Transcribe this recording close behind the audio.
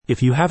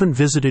If you haven't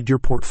visited your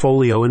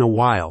portfolio in a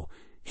while,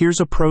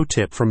 here's a pro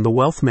tip from the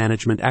wealth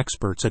management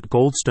experts at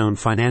Goldstone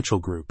Financial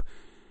Group.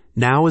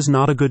 Now is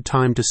not a good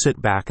time to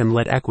sit back and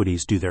let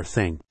equities do their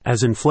thing.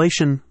 As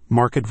inflation,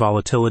 market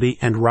volatility,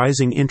 and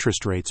rising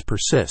interest rates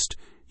persist,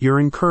 you're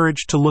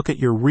encouraged to look at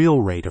your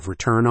real rate of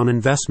return on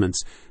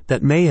investments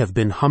that may have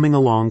been humming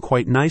along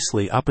quite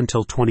nicely up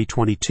until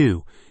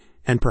 2022,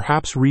 and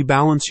perhaps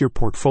rebalance your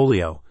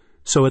portfolio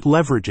so it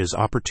leverages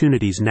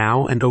opportunities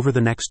now and over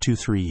the next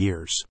 2-3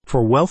 years.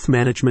 For wealth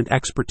management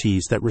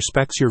expertise that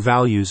respects your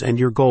values and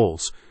your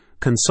goals,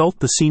 consult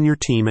the senior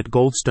team at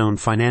Goldstone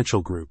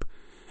Financial Group.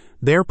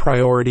 Their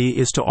priority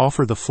is to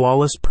offer the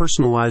flawless,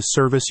 personalized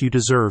service you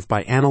deserve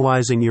by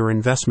analyzing your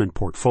investment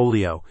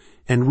portfolio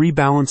and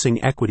rebalancing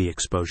equity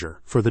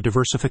exposure for the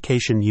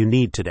diversification you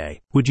need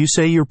today. Would you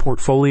say your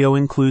portfolio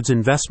includes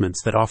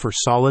investments that offer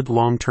solid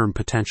long-term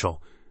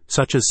potential,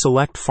 such as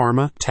select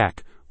pharma,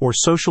 tech, or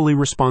socially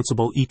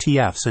responsible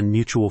ETFs and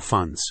mutual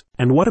funds?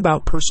 And what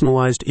about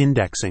personalized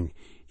indexing?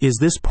 Is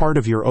this part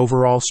of your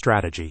overall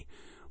strategy?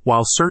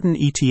 While certain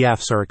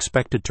ETFs are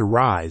expected to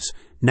rise,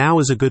 now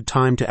is a good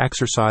time to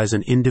exercise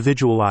an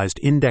individualized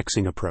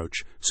indexing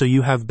approach so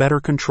you have better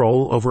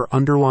control over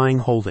underlying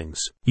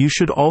holdings. You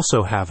should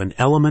also have an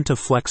element of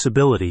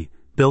flexibility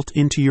built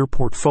into your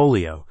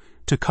portfolio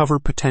to cover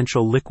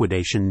potential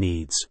liquidation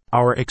needs.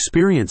 Our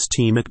experienced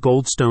team at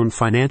Goldstone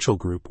Financial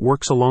Group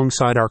works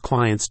alongside our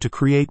clients to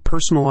create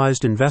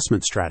personalized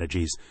investment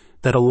strategies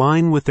that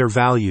align with their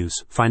values,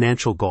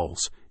 financial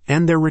goals,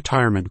 and their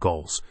retirement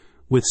goals.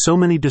 With so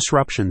many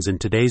disruptions in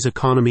today's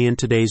economy and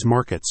today's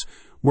markets,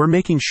 we're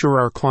making sure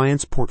our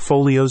clients'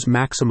 portfolios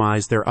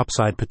maximize their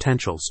upside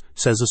potentials,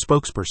 says a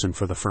spokesperson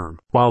for the firm.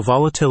 While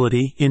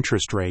volatility,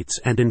 interest rates,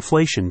 and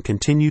inflation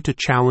continue to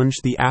challenge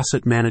the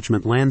asset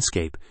management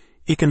landscape,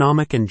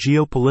 economic and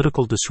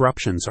geopolitical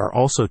disruptions are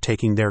also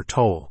taking their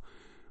toll.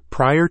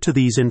 Prior to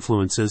these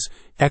influences,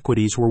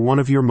 equities were one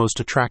of your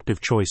most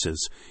attractive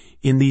choices.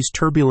 In these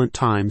turbulent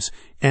times,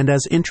 and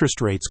as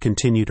interest rates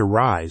continue to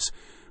rise,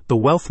 the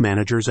wealth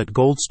managers at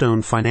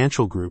Goldstone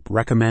Financial Group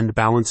recommend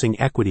balancing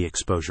equity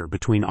exposure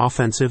between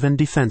offensive and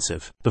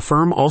defensive. The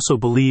firm also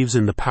believes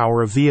in the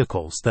power of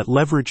vehicles that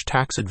leverage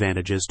tax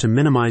advantages to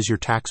minimize your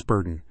tax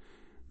burden.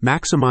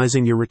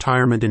 Maximizing your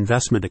retirement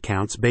investment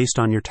accounts based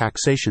on your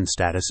taxation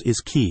status is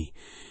key.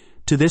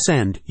 To this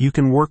end, you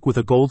can work with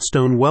a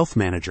Goldstone wealth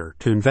manager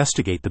to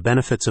investigate the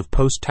benefits of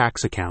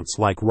post-tax accounts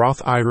like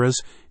Roth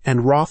IRAs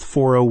and Roth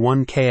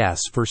 401ks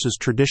versus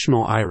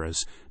traditional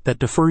IRAs that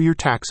defer your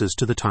taxes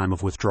to the time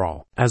of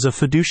withdrawal. As a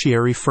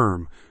fiduciary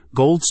firm,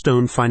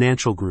 Goldstone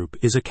Financial Group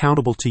is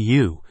accountable to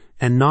you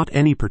and not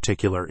any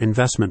particular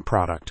investment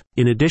product.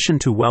 In addition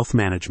to wealth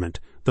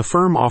management, the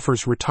firm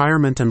offers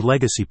retirement and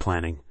legacy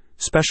planning,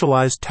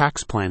 specialized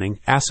tax planning,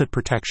 asset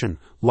protection,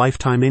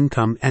 lifetime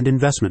income, and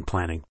investment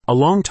planning. A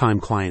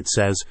longtime client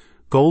says,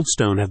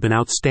 Goldstone have been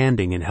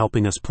outstanding in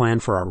helping us plan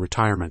for our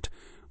retirement.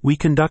 We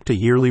conduct a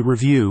yearly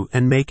review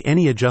and make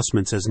any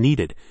adjustments as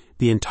needed.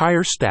 The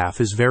entire staff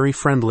is very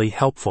friendly,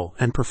 helpful,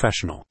 and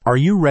professional. Are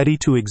you ready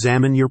to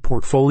examine your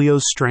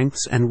portfolio's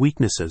strengths and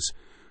weaknesses?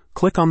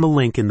 Click on the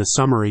link in the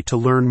summary to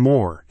learn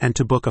more and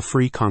to book a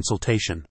free consultation.